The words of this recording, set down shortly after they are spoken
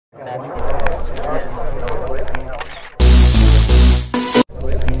When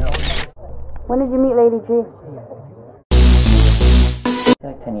did you meet Lady G?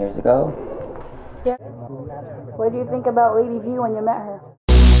 Like 10 years ago. Yeah. What do you think about Lady G when you met her?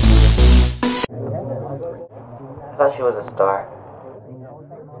 I thought she was a star.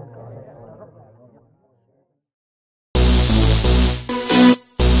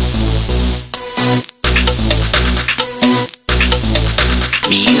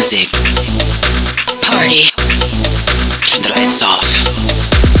 Music. Party. Turn the lights off.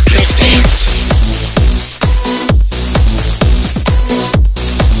 Listen.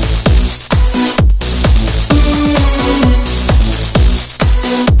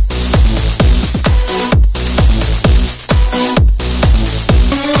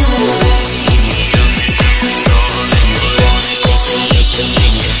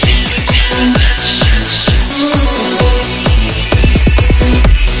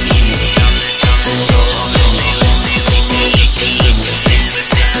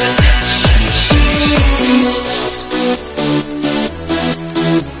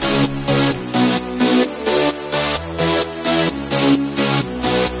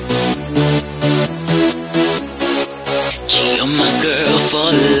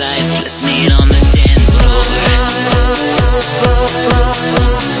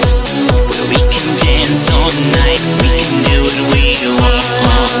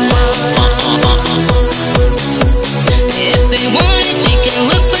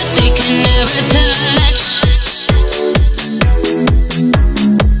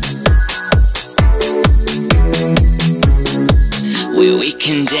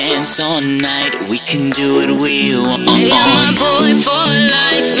 All night, we can do it, we want. You're my boy for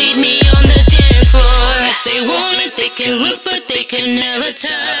life, lead me on the dance floor. They want it, they can look, but they can never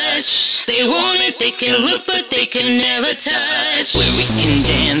touch. They want it, they can look, but they can never touch. Where we can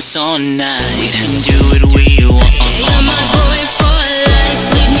dance all night, we can do it, we want. You're my boy for life,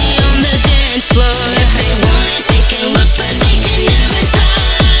 lead me on the dance floor. They want it, they can look, but they can never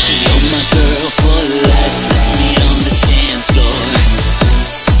touch. You're my girl for life, let's meet on the dance floor.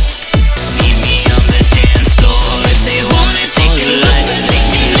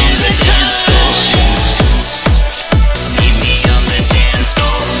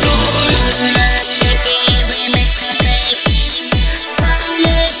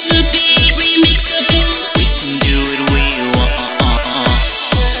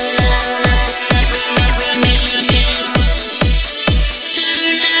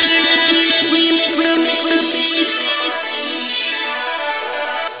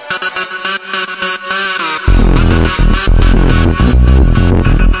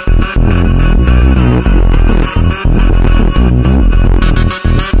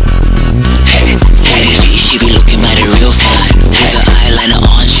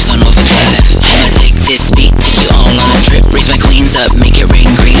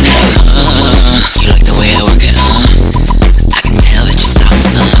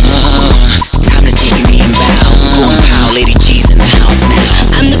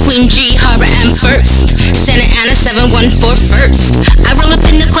 First, Santa Ana 714 first. I roll up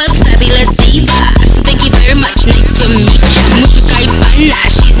in the club, fabulous diva. So thank you very much.